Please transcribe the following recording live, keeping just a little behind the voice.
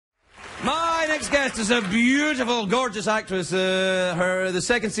My next guest is a beautiful, gorgeous actress. The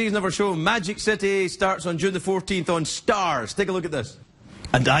second season of her show, Magic City, starts on June the 14th on Stars. Take a look at this.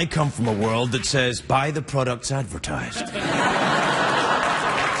 And I come from a world that says, buy the products advertised. Olga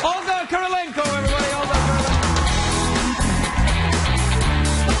Kurylenko, everybody. Olga Kurylenko.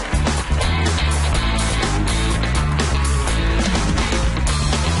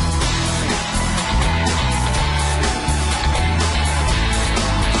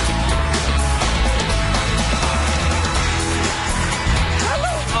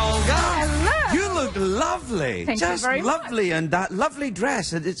 Lovely. Thank you very lovely much. And that lovely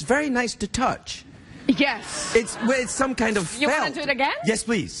dress. It's very nice to touch. Yes. It's some kind of felt. You want to do it again? Yes,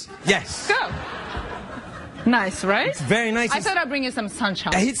 please. Yes. Go. Nice, right? It's very nice. I thought I'd bring you some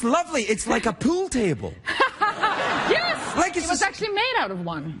sunshine. It's lovely. It's like a pool table. Yes. Like it was actually made out of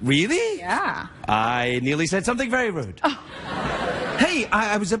one. Really? Yeah. I nearly said something very rude. Oh. Hey,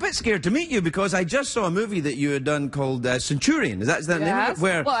 I was a bit scared to meet you because I just saw a movie that you had done called Centurion. Is that the name of it?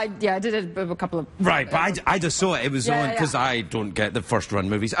 Where... Well, I did it a couple of... Right, but I just saw it. It was on, because I don't get the first-run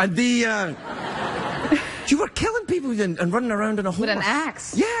movies. And the... you were killing people and running around in a horse. With an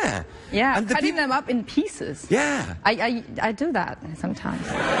axe. Yeah. Yeah, and cutting them up in pieces. Yeah. I do that sometimes.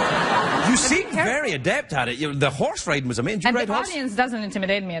 You seem very adept at it. The horse riding was amazing. And the audience doesn't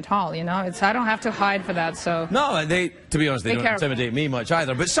intimidate me at all, you know. I don't have to hide for that, so... No, to be honest, they don't intimidate me much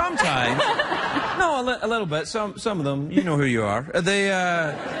either. But sometimes... no, a little bit. Some of them, you know who you are. They,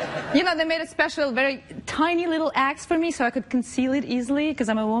 You know, they made a special, very tiny little axe for me so I could conceal it easily, because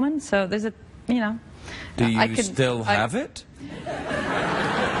I'm a woman, so there's a, you know... Do you still have it?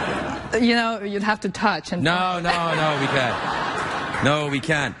 You know, you'd have to touch and... No, we can't. No, we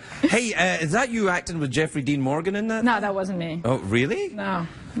can't. Hey, is that you acting with Jeffrey Dean Morgan in that? No, that wasn't me. Oh, really? No.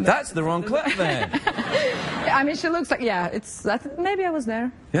 That's the wrong clip then. I mean, she looks like, maybe I was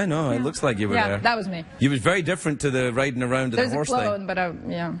there. Yeah, no, it looks like you were there. Yeah, that was me. You was very different to the riding around in the horse thing. There's a clone, but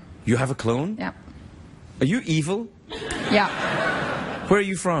yeah. You have a clone? Yeah. Are you evil? Yeah. Where are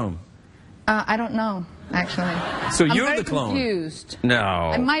you from? I don't know, actually. So you're the clone? I'm very confused. No.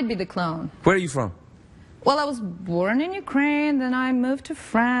 I might be the clone. Where are you from? Well, I was born in Ukraine, then I moved to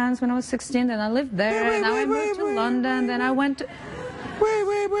France when I was 16, then I lived there, and now I moved to London, then I went to...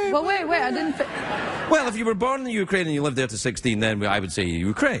 Well, wait, I didn't... Well, if you were born in the Ukraine and you lived there to 16, then I would say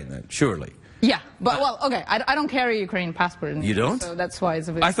Ukraine, then, surely. Yeah, but, well, okay, I don't carry a Ukrainian passport. You don't? So that's why it's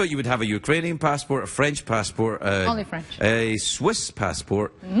a bit... I thought you would have a Ukrainian passport, a French passport, only French. A Swiss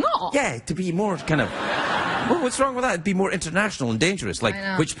passport. No! Yeah, to be more kind of... Well, what's wrong with that? It'd be more international and dangerous. Like,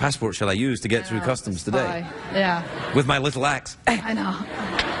 which passport shall I use to get through customs today? Yeah. With my little axe. I know.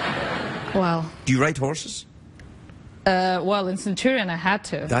 Well... Do you ride horses? Well, in Centurion I had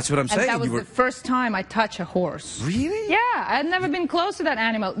to. That's what I'm saying. And that was the first time I touched a horse. Really? Yeah, I had never been close to that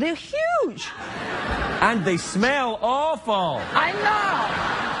animal. They're huge. And they smell awful. I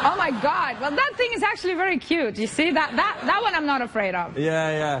know. Oh my God. Well, that thing is actually very cute. You see, that one I'm not afraid of.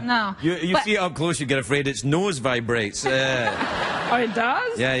 Yeah. No. You see it up close, you get afraid its nose vibrates. Oh, it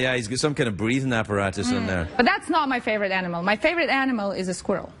does? Yeah, he's got some kind of breathing apparatus in there. But that's not my favorite animal. My favorite animal is a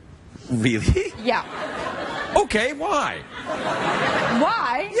squirrel. Really? Yeah. Okay, why?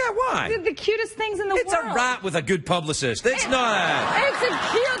 Why? Yeah, why? They're the cutest things in the world. It's a rat with a good publicist. It's not a... It's a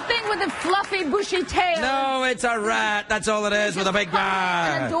cute thing with a fluffy, bushy tail. No, it's a rat. That's all it is, with a big...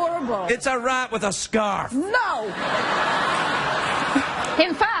 And adorable. It's a rat with a scarf. No!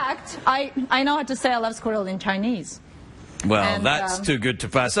 In fact, I know how to say I love squirrel in Chinese. Well, And, that's too good to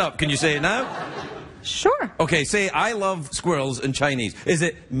pass up. Can you say it now? Sure. Okay, say I love squirrels in Chinese. Is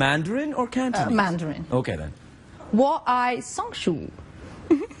it Mandarin or Cantonese? Mandarin. Okay, then. 我爱松鼠.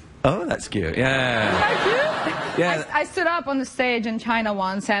 Oh, that's cute. Yeah. Isn't that cute? Yeah. I stood up on the stage in China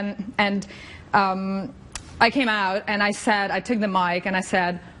once and I came out and I took the mic and I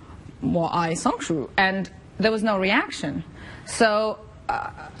said, 我爱松鼠, and there was no reaction. So,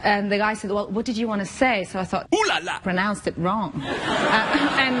 and the guy said, well, what did you want to say? So I thought, ooh la la, pronounced it wrong.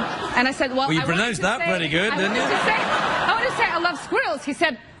 And I said, well, you pronounced that pretty good, didn't you? I want to say I love squirrels. He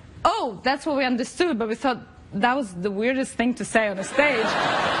said, oh, that's what we understood, but we thought that was the weirdest thing to say on a stage.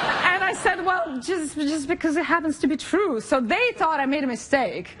 And I said, well, just because it happens to be true. So they thought I made a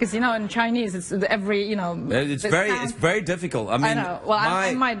mistake, because, you know, in Chinese, it's every, you know... It's very difficult. I mean... I know. Well,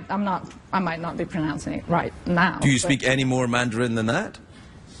 I might not be pronouncing it right now. Do you speak any more Mandarin than that?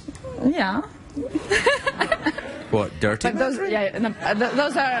 Yeah. What, dirty Mandarin?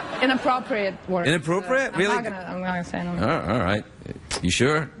 Those are inappropriate words. Inappropriate? Really? I'm not going to say no. All right. You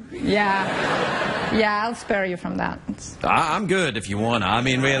sure? Yeah. Yeah, I'll spare you from that. I'm good if you want to. I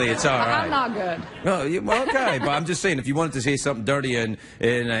mean, really, it's all right. I'm not good. No, well, okay, but I'm just saying, if you wanted to say something dirty in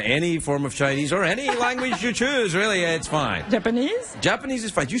any form of Chinese or any language you choose, really, it's fine. Japanese? Japanese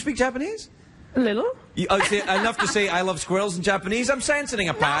is fine. Do you speak Japanese? A little. I would say enough to say I love squirrels in Japanese. I'm sensing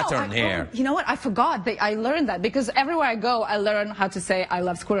a pattern here. You know what? I forgot. I learned that because everywhere I go, I learn how to say I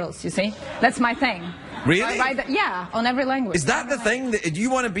love squirrels. You see, that's my thing. Really? Yeah, on every language. Is that the thing? That you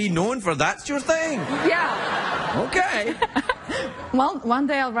want to be known for? That's your thing? Yeah. Okay. Well, one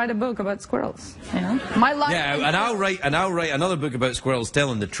day I'll write a book about squirrels. You know, my life. Yeah, and I'll write another book about squirrels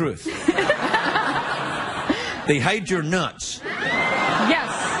telling the truth. They hide your nuts.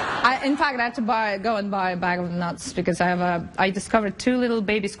 Yes. In fact, I had to go and buy a bag of nuts because I discovered 2 little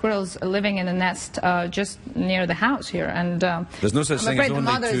baby squirrels living in a nest just near the house here, and there's no such thing as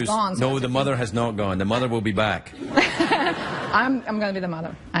only 2. Gone, so no, the mother has not gone. The mother will be back. I'm going to be the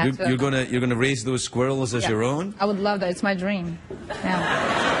mother. You're going to raise those squirrels as your own? I would love that. It's my dream.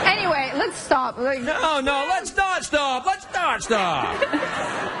 Yeah. Anyway, let's stop. No, let's not stop. Let's not stop.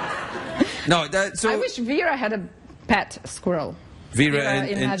 No, so I wish Vera had a pet squirrel. Vera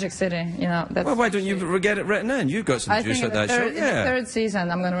in Magic City, you know. That's well, why don't you get it written in? You've got some juice at that show. In the 3rd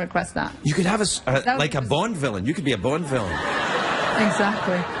season, I'm going to request that. You could have like a Bond villain. You could be a Bond villain.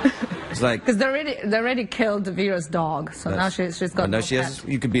 Exactly. It's like because they already killed Vera's dog, so now she's got. Now she has.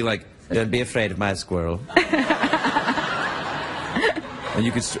 You could be like, don't be afraid of my squirrel. And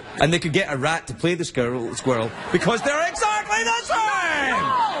you could, and they could get a rat to play the squirrel because they're exactly the same.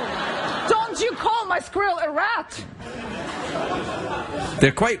 No! Don't you call my squirrel a rat?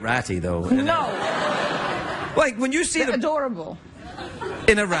 They're quite ratty, though. No. Like, when you see them... adorable.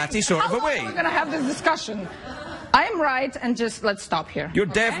 In a ratty sort of a way. How long are we going to have this discussion? I'm right, and just let's stop here. You're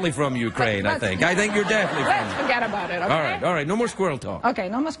definitely from Ukraine, I think. I think you're definitely from... Let's forget about it, okay? All right. No more squirrel talk. Okay,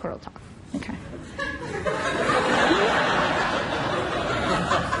 no more squirrel talk. Okay.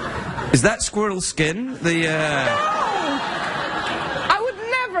 Is that squirrel skin? No! I would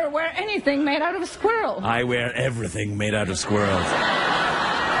never wear anything made out of a squirrel. I wear everything made out of squirrels.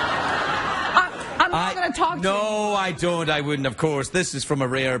 I'm not going to talk to you. No, I don't. I wouldn't, of course. This is from a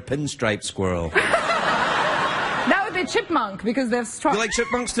rare pinstripe squirrel. That would be chipmunk, because they're strong. You like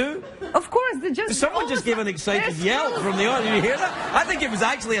chipmunks, too? Of course, they just... Someone just gave an excited yelp from the audience. Did you hear that? I think it was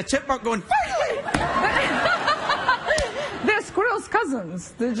actually a chipmunk going, finally! They're squirrels'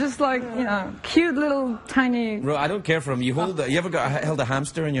 cousins. They're just like, you know, cute little tiny... I don't care for them. You ever held a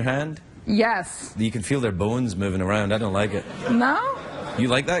hamster in your hand? Yes. You can feel their bones moving around. I don't like it. No? You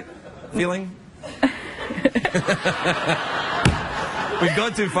like that feeling? We've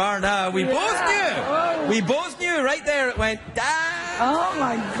gone too far now. We both knew. Oh. We both knew. Right there it went, oh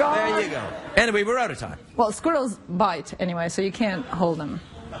my God. There you go. Anyway, we're out of time. Well, squirrels bite anyway, so you can't hold them.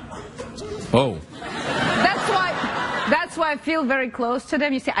 Oh. That's why I feel very close to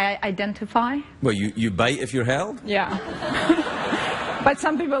them. You see, I identify. Well, you bite if you're held? Yeah. But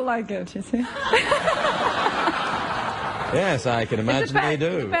some people like it, you see. Yes, I can imagine they do.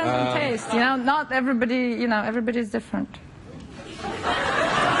 It depends on taste, you know. Not everybody, you know, everybody's different.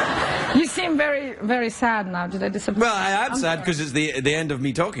 You seem very, very sad now. Did I disappoint? Well, I am sad because it's the end of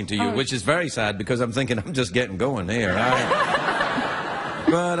me talking to you, which is very sad because I'm thinking I'm just getting going here.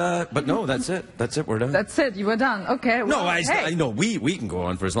 But no, that's it. That's it. We're done. That's it. You were done. Okay. Well, no, we can go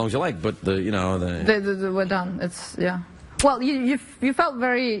on for as long as you like, but we're done. It's Well, you felt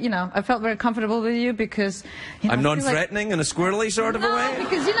very, you know, I felt very comfortable with you because I'm non-threatening in a squirrely sort of a way.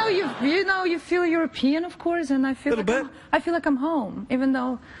 Because you feel European, of course, and I feel I feel like I'm home, even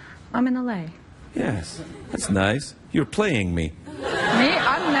though I'm in LA. Yes, that's nice. You're playing me. Me?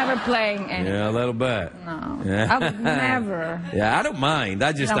 I'm never playing anything. Yeah, a little bit. No, yeah. I would never. Yeah, I don't mind.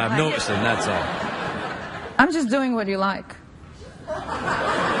 I'm noticing. That's all. I'm just doing what you like.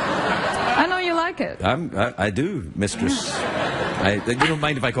 I know you like it. I do, Mistress. You don't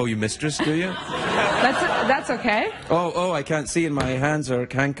mind if I call you Mistress, do you? That's okay. Oh, I can't see, and my hands are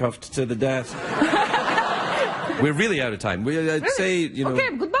handcuffed to the desk. We're really out of time. Really? Say, you know.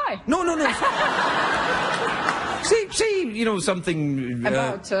 Okay, goodbye. No. say, you know, something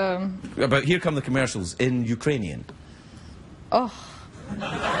about Here Come the Commercials in Ukrainian. Oh,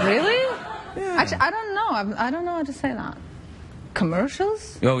 really? Yeah. Actually, I don't know. I don't know how to say that.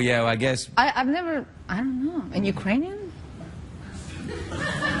 Commercials? Oh, yeah, I guess. I've never, I don't know. In Ukrainian?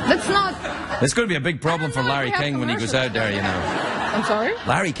 That's not... It's going to be a big problem for Larry King when he goes out there, you know. I'm sorry?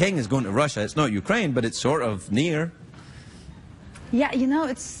 Larry King is going to Russia. It's not Ukraine, but it's sort of near. Yeah, you know,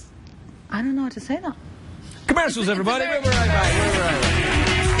 it's... I don't know how to say that. Commercials, everybody. We'll be right back.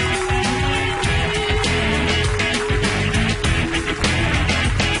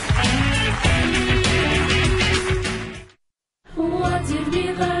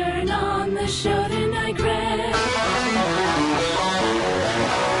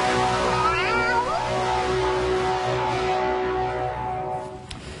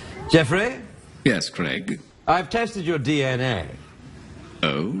 Jeffrey? Yes, Craig. I've tested your DNA.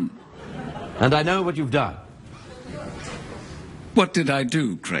 Oh? And I know what you've done. What did I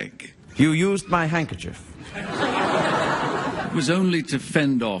do, Craig? You used my handkerchief. It was only to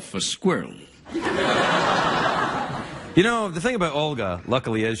fend off a squirrel. You know, the thing about Olga,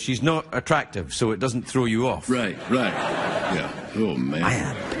 luckily, is she's not attractive, so it doesn't throw you off. Right. Yeah. Oh,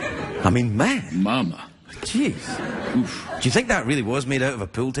 man. Man. Mama. Jeez. Oof. Do you think that really was made out of a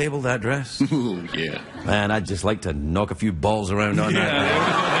pool table, that dress? Oh, yeah. Man, I'd just like to knock a few balls around on that.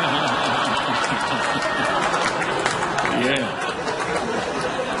 Yeah.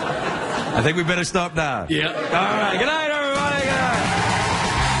 I think we better stop now. Yeah. All right, good night.